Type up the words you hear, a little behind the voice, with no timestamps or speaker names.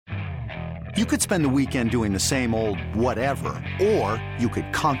You could spend the weekend doing the same old whatever, or you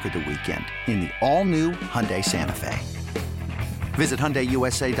could conquer the weekend in the all-new Hyundai Santa Fe. Visit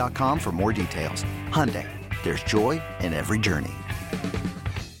HyundaiUSA.com for more details. Hyundai, there's joy in every journey.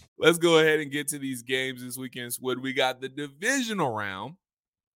 Let's go ahead and get to these games this weekend, Squid. We got the divisional round.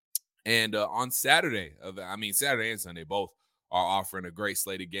 And on Saturday, Saturday and Sunday, both are offering a great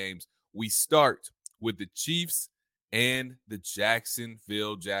slate of games. We start with the Chiefs and the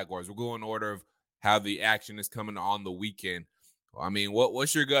Jacksonville Jaguars. We'll go in order of how the action is coming on the weekend. I mean,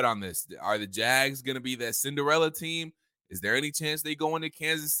 what's your gut on this? Are the Jags going to be that Cinderella team? Is there any chance they go into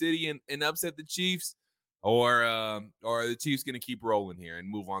Kansas City and upset the Chiefs? Or are the Chiefs going to keep rolling here and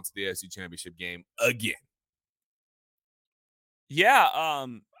move on to the AFC Championship game again? Yeah,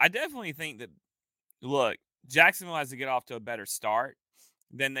 I definitely think that, look, Jacksonville has to get off to a better start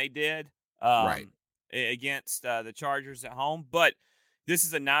than they did Right. against the Chargers at home. But this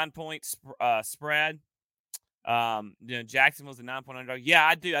is a 9-point spread. Jacksonville's a 9-point underdog. Yeah,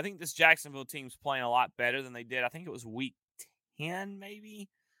 I do. I think this Jacksonville team's playing a lot better than they did. I think it was week 10 maybe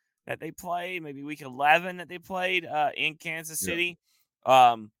that they played, maybe week 11 that they played in Kansas City.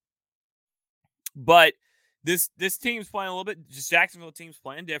 But this team's playing a little bit. Just Jacksonville team's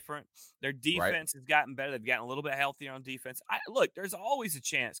playing different. Their defense has gotten better. They've gotten a little bit healthier on defense. Look, there's always a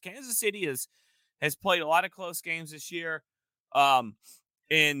chance. Kansas City has played a lot of close games this year, and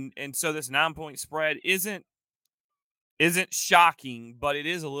so this 9-point spread isn't shocking, but it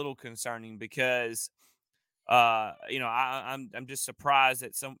is a little concerning because I'm just surprised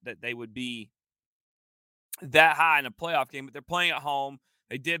that they would be that high in a playoff game. But they're playing at home.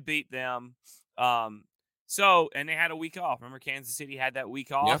 They did beat them. And they had a week off. Remember, Kansas City had that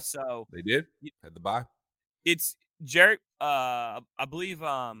week off. Yep, so they did. Had the bye. It's Jarrett. I believe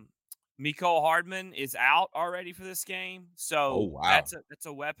Mecole Hardman is out already for this game. So that's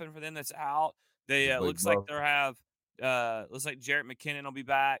a weapon for them that's out. They looks like Jarrett McKinnon will be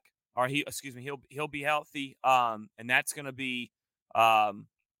back, or he'll be healthy. And that's going to be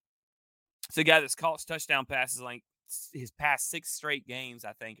it's a guy that's caught touchdown passes like his past 6 straight games,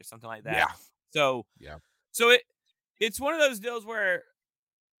 I think, or something like that. Yeah. So it's one of those deals where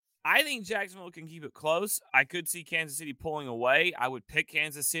I think Jacksonville can keep it close. I could see Kansas City pulling away. I would pick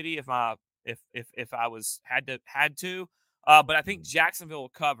Kansas City if I had to. But I think Jacksonville will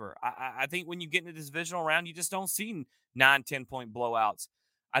cover. I think when you get into this divisional round, you just don't see 9-10 point blowouts.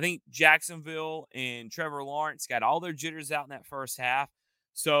 I think Jacksonville and Trevor Lawrence got all their jitters out in that first half.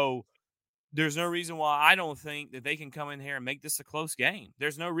 So there's no reason why I don't think that they can come in here and make this a close game.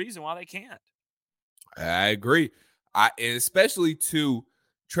 There's no reason why they can't. I agree. Especially too,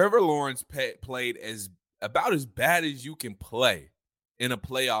 Trevor Lawrence played about as bad as you can play in a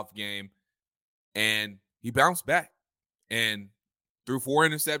playoff game, and he bounced back and threw 4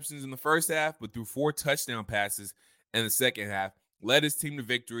 interceptions in the first half, but threw 4 touchdown passes in the second half, led his team to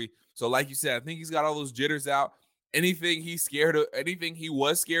victory. So like you said, I think he's got all those jitters out. Anything he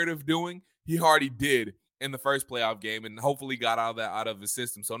was scared of doing, he already did in the first playoff game, and hopefully got all that out of his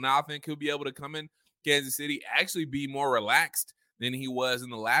system. So now I think he'll be able to come in Kansas City, actually be more relaxed than he was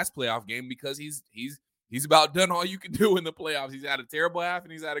in the last playoff game, because he's about done all you can do in the playoffs. He's had a terrible half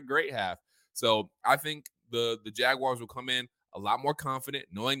and he's had a great half. So I think the Jaguars will come in a lot more confident,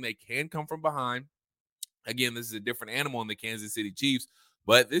 knowing they can come from behind. Again, this is a different animal in the Kansas City Chiefs,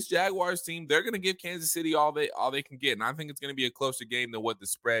 but this Jaguars team, they're going to give Kansas City all they can get, and I think it's going to be a closer game than what the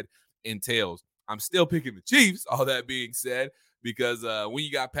spread entails. I'm still picking the Chiefs, all that being said, because when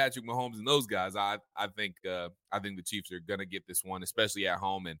you got Patrick Mahomes and those guys, I think the Chiefs are gonna get this one, especially at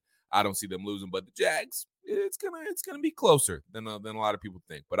home, and I don't see them losing. But the Jags, it's gonna be closer than a lot of people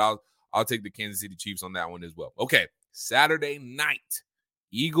think. But I'll take the Kansas City Chiefs on that one as well. Okay, Saturday night,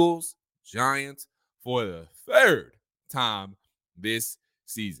 Eagles Giants for the 3rd time this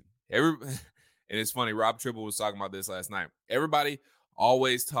season. And it's funny, Rob Tribble was talking about this last night. Everybody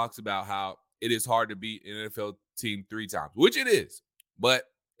always talks about how it is hard to beat an NFL team 3 times, which it is, but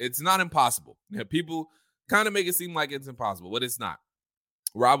it's not impossible. People kind of make it seem like it's impossible, but it's not.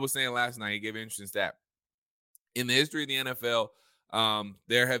 Rob was saying last night, he gave an interesting stat. In the history of the NFL,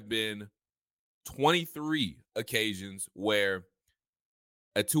 there have been 23 occasions where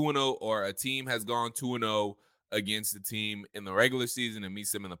a 2-0 or a team has gone 2-0 against the team in the regular season and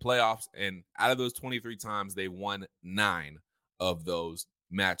meets them in the playoffs. And out of those 23 times, they won 9 of those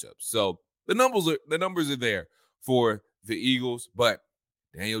matchups. So the numbers are there for the Eagles, but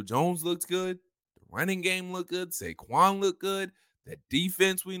Daniel Jones looks good. The running game looked good. Saquon looked good. The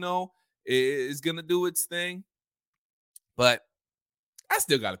defense, we know, is going to do its thing. But I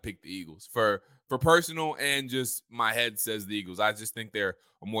still got to pick the Eagles for for personal and just my head says the Eagles. I just think they're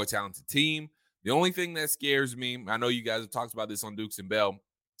a more talented team. The only thing that scares me, I know you guys have talked about this on Dukes and Bell,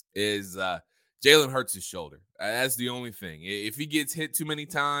 is Jalen Hurts' shoulder. That's the only thing. If he gets hit too many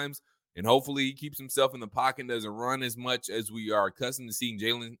times, and hopefully he keeps himself in the pocket and doesn't run as much as we are accustomed to seeing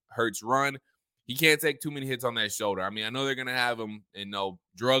Jalen Hurts run, he can't take too many hits on that shoulder. I mean, I know they're going to have him,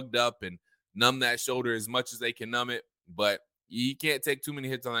 drugged up and numb that shoulder as much as they can numb it, but he can't take too many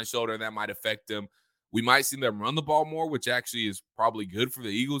hits on that shoulder, and that might affect him. We might see them run the ball more, which actually is probably good for the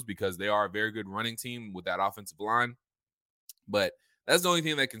Eagles because they are a very good running team with that offensive line. But that's the only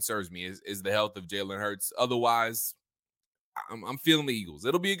thing that concerns me is the health of Jalen Hurts. Otherwise, I'm feeling the Eagles.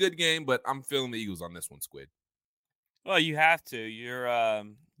 It'll be a good game, but I'm feeling the Eagles on this one, Squid. Well, you have to.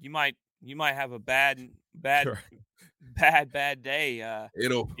 You might have a bad day.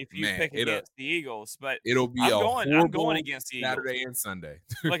 If you pick against the Eagles, but it'll be I'm going against the Eagles Saturday and Sunday.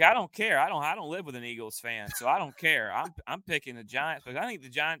 Look, I don't care. I don't live with an Eagles fan, so I don't care. I'm picking the Giants because I think the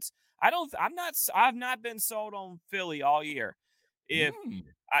Giants. I've not been sold on Philly all year.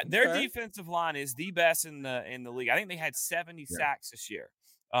 Their defensive line is the best in the league. I think they had 70 sacks this year.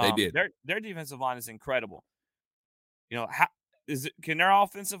 They did. Their defensive line is incredible. Can their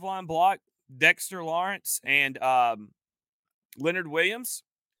offensive line block Dexter Lawrence and Leonard Williams?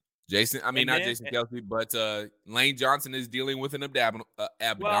 Not Jason Kelsey, but Lane Johnson is dealing with an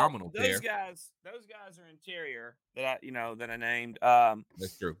abdominal tear. Those guys are interior that I named.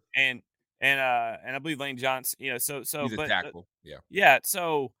 That's true. And I believe Lane Johnson, he's a tackle. Yeah.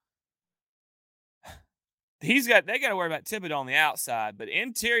 So they got to worry about Thibodeau on the outside, but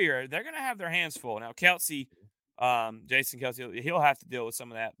interior, they're going to have their hands full. Now, Kelsey, Jason Kelsey, he'll have to deal with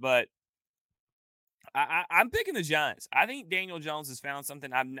some of that, but I'm picking the Giants. I think Daniel Jones has found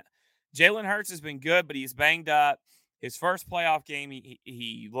something. Jalen Hurts has been good, but he's banged up. His first playoff game,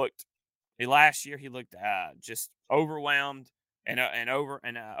 last year he looked just overwhelmed and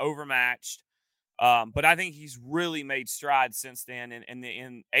overmatched. But I think he's really made strides since then.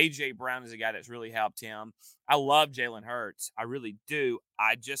 And A.J. Brown is a guy that's really helped him. I love Jalen Hurts. I really do.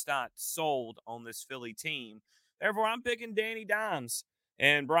 I just not sold on this Philly team. Therefore, I'm picking Danny Dimes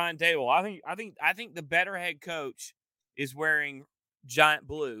and Brian Dable. I think the better head coach is wearing giant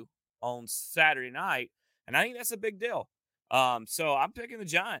blue on Saturday night, and I think that's a big deal. So I'm picking the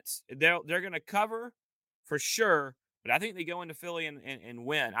Giants. They're going to cover for sure. But I think they go into Philly and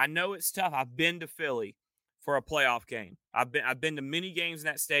win. I know it's tough. I've been to Philly for a playoff game. I've been to many games in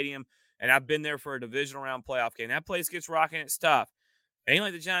that stadium, and I've been there for a divisional round playoff game. That place gets rocking. It's tough. It ain't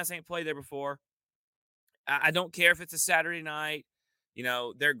like the Giants ain't played there before. I don't care if it's a Saturday night.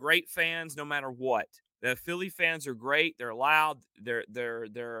 They're great fans no matter what. The Philly fans are great. They're loud. They're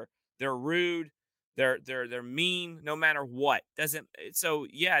rude. They're mean no matter what.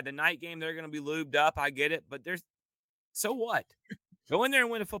 The night game they're going to be lubed up. I get it, but so what? Go in there and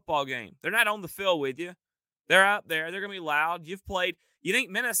win a football game. They're not on the field with you. They're out there. They're going to be loud. You've played. You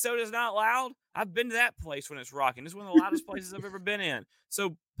think Minnesota's not loud? I've been to that place when it's rocking. It's one of the loudest places I've ever been in.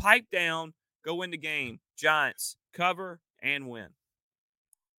 So pipe down. Go win the game. Giants, cover and win.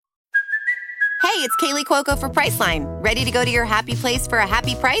 Hey, it's Kaylee Cuoco for Priceline. Ready to go to your happy place for a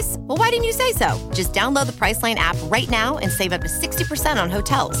happy price? Well, why didn't you say so? Just download the Priceline app right now and save up to 60% on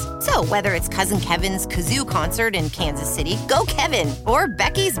hotels. So whether it's Cousin Kevin's Kazoo Concert in Kansas City, go Kevin, or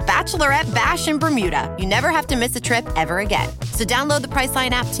Becky's Bachelorette Bash in Bermuda, you never have to miss a trip ever again. So download the Priceline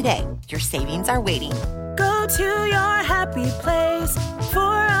app today. Your savings are waiting. Go to your happy place for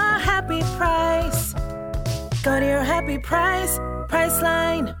a happy price. Go to your happy price,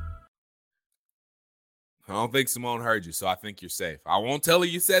 Priceline. I don't think Simone heard you, so I think you're safe. I won't tell her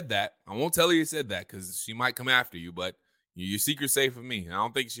you said that. Because she might come after you, but your secret's safe with me. I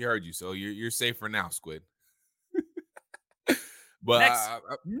don't think she heard you, so you're safe for now, Squid. But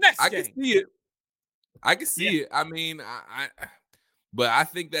next I game. can see it. I can see it. I mean, but I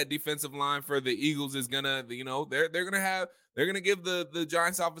think that defensive line for the Eagles is gonna, they're gonna give the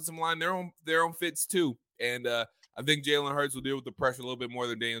Giants offensive line their own fits too, and I think Jalen Hurts will deal with the pressure a little bit more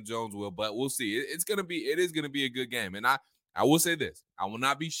than Daniel Jones will, but we'll see. It is going to be a good game. And I will say this. I will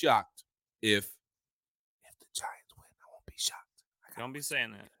not be shocked if the Giants win. I won't be shocked. Don't be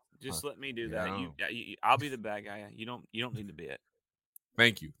saying that. Just let me do that. I'll be the bad guy. You don't need to be it.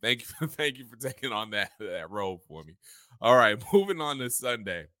 Thank you. Thank you for taking on that role for me. All right, moving on to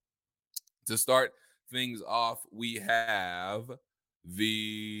Sunday. To start things off, we have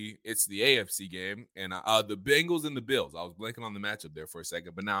it's the AFC game, and the Bengals and the Bills. I was blanking on the matchup there for a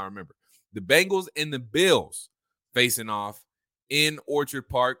second, but now I remember. The Bengals and the Bills facing off in Orchard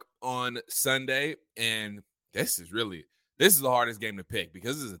Park on Sunday, and this is This is the hardest game to pick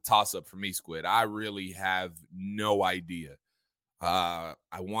because this is a toss-up for me, Squid. I really have no idea. I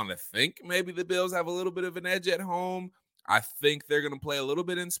want to think maybe the Bills have a little bit of an edge at home. I think they're going to play a little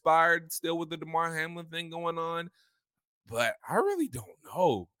bit inspired still with the Damar Hamlin thing going on. But I really don't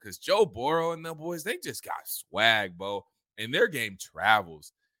know because Joe Burrow and the boys, they just got swag, Bo. And their game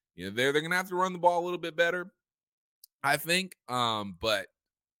travels. They're going to have to run the ball a little bit better, I think. But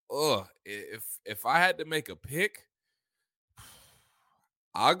if I had to make a pick,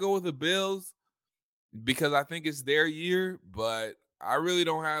 I'll go with the Bills because I think it's their year, but I really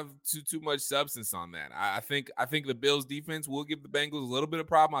don't have too much substance on that. I think the Bills defense will give the Bengals a little bit of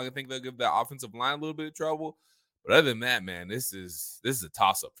problem. I think they'll give the offensive line a little bit of trouble. But other than that, man, this is a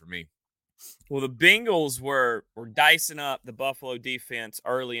toss-up for me. Well, the Bengals were dicing up the Buffalo defense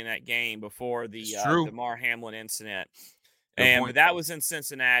early in that game before the Damar Hamlin incident. But that was in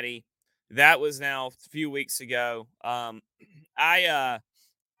Cincinnati. That was now a few weeks ago.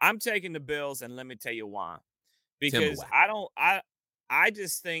 I'm taking the Bills, and let me tell you why. Because I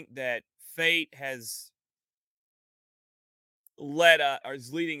just think that fate is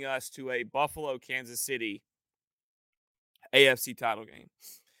leading us to a Buffalo, Kansas City AFC title game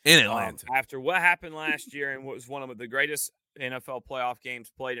in Atlanta. After what happened last year and what was one of the greatest NFL playoff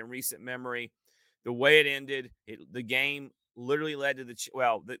games played in recent memory, the way it ended, the game literally led to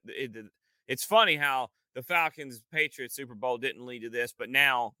it's funny how the Falcons-Patriots Super Bowl didn't lead to this, but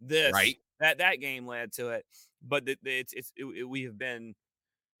now this that game led to it. But we have been,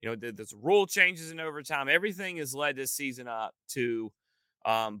 there's rule changes in overtime. Everything has led this season up to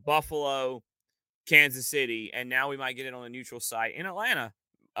Buffalo, Kansas City, and now we might get it on a neutral site in Atlanta,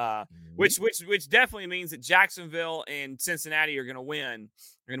 which definitely means that Jacksonville and Cincinnati are going to win,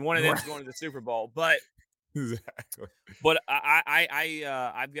 and one of them is going to the Super Bowl. But exactly. But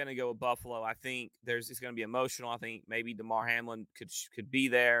I'm going to go with Buffalo. I think it's going to be emotional. I think maybe Damar Hamlin could be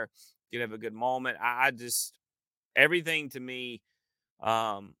there, could have a good moment. I just everything to me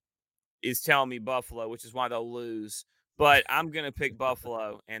is telling me Buffalo, which is why they'll lose. But I'm going to pick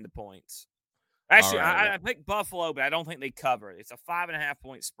Buffalo and the points. Actually, I picked Buffalo, but I don't think they cover. It's a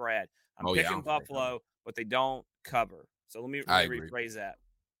 5.5-point spread. I'm picking Buffalo, but they don't cover. So let me rephrase that.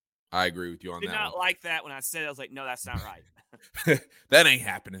 I agree with you on that. Did not like that when I said it. I was like, no, that's not right. That ain't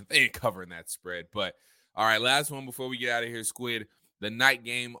happening. They ain't covering that spread. But, all right, last one before we get out of here, Squid. The night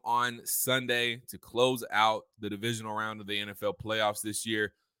game on Sunday to close out the divisional round of the NFL playoffs this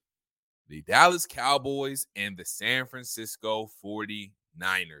year. The Dallas Cowboys and the San Francisco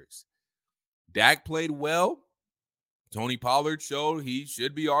 49ers. Dak played well. Tony Pollard showed he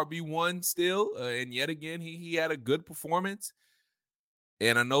should be RB1 still. And yet again, he had a good performance.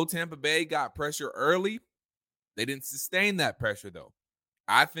 And I know Tampa Bay got pressure early. They didn't sustain that pressure, though.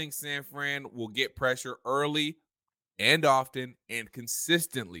 I think San Fran will get pressure early and often and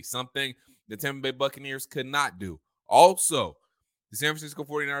consistently, something the Tampa Bay Buccaneers could not do. Also, the San Francisco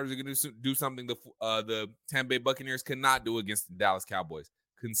 49ers are going to do something the Tampa Bay Buccaneers could not do against the Dallas Cowboys.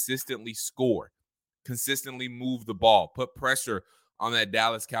 Consistently score, consistently move the ball, put pressure on that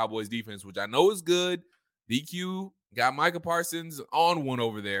Dallas Cowboys defense, which I know is good. DQ got Micah Parsons on one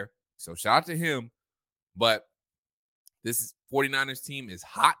over there, so shout out to him. But this 49ers team is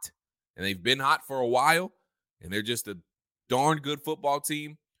hot, and they've been hot for a while, and they're just a darn good football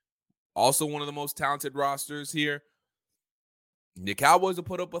team. Also one of the most talented rosters here. The Cowboys will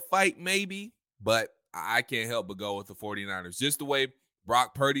put up a fight maybe, but I can't help but go with the 49ers. Just the way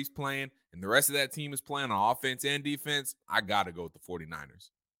Brock Purdy's playing and the rest of that team is playing on offense and defense, I got to go with the 49ers.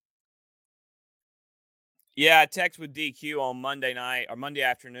 Yeah, I texted with DQ on Monday night or Monday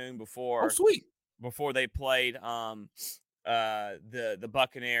afternoon before they played the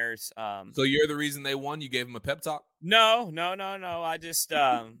Buccaneers. So you're the reason they won? You gave him a pep talk? No. I just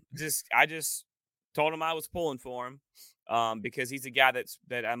told him I was pulling for him because he's a guy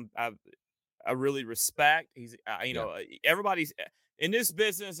that I really respect. He's everybody's in this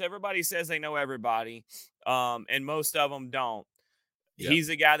business. Everybody says they know everybody, and most of them don't. Yeah. He's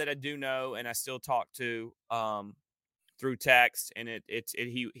a guy that I do know, and I still talk to through text. And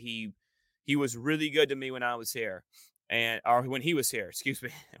he was really good to me when I was here, or when he was here. Excuse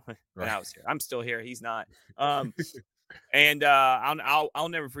me, when I was here. I'm still here. He's not. And I'll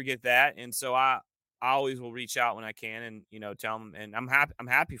never forget that. And so I always will reach out when I can, and tell him. And I'm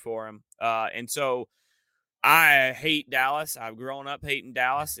happy for him. And so I hate Dallas. I've grown up hating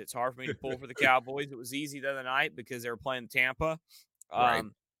Dallas. It's hard for me to pull for the Cowboys. It was easy the other night because they were playing Tampa. Right.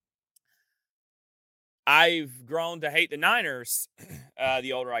 I've grown to hate the Niners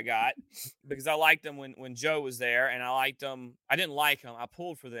the older I got because I liked them when Joe was there, and I liked them. I didn't like them. I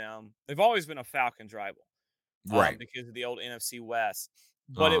pulled for them. They've always been a Falcons rival. Right. because of the old NFC West.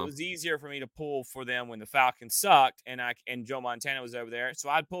 But it was easier for me to pull for them when the Falcons sucked and Joe Montana was over there. So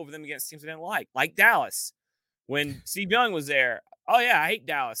I'd pull for them against teams I didn't like Dallas. When Steve Young was there, oh yeah, I hate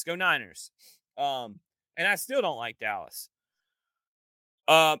Dallas. Go Niners. And I still don't like Dallas.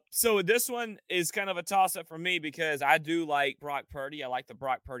 So this one is kind of a toss-up for me because I do like Brock Purdy. I like the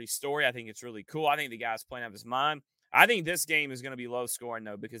Brock Purdy story. I think it's really cool. I think the guy's playing out of his mind. I think this game is going to be low scoring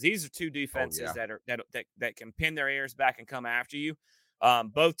though, because these are two defenses that can pin their ears back and come after you.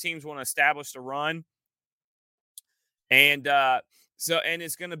 Both teams want to establish the run, and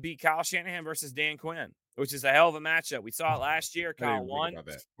it's going to be Kyle Shanahan versus Dan Quinn, which is a hell of a matchup. We saw it last year. Kyle won.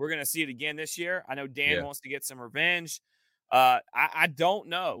 We're going to see it again this year. I know Dan wants to get some revenge. I don't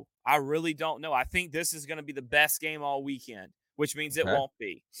know. I really don't know. I think this is going to be the best game all weekend, which means it won't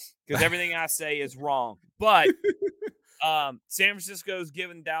be, because everything I say is wrong. But San Francisco's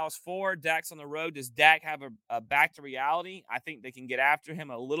given Dallas 4. Dak's on the road. Does Dak have a back to reality? I think they can get after him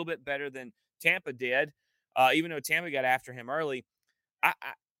a little bit better than Tampa did, even though Tampa got after him early.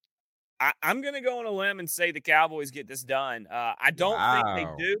 I'm going to go on a limb and say the Cowboys get this done. I don't think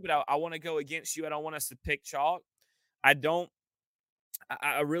they do, but I want to go against you. I don't want us to pick chalk. I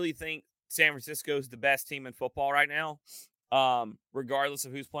really think San Francisco is the best team in football right now, regardless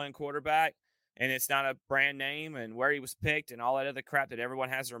of who's playing quarterback. And it's not a brand name and where he was picked and all that other crap that everyone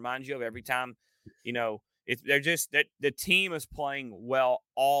has to remind you of every time. They're just that the team is playing well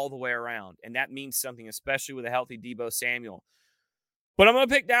all the way around. And that means something, especially with a healthy Deebo Samuel. But I'm going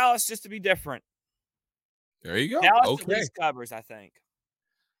to pick Dallas just to be different. There you go. Dallas at least covers, I think.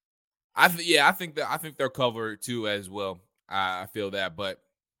 I think they're covered too as well. I feel that, but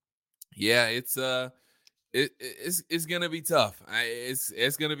yeah, it's gonna be tough.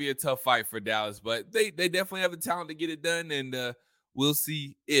 It's gonna be a tough fight for Dallas, but they definitely have the talent to get it done, and we'll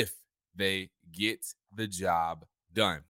see if they get the job done.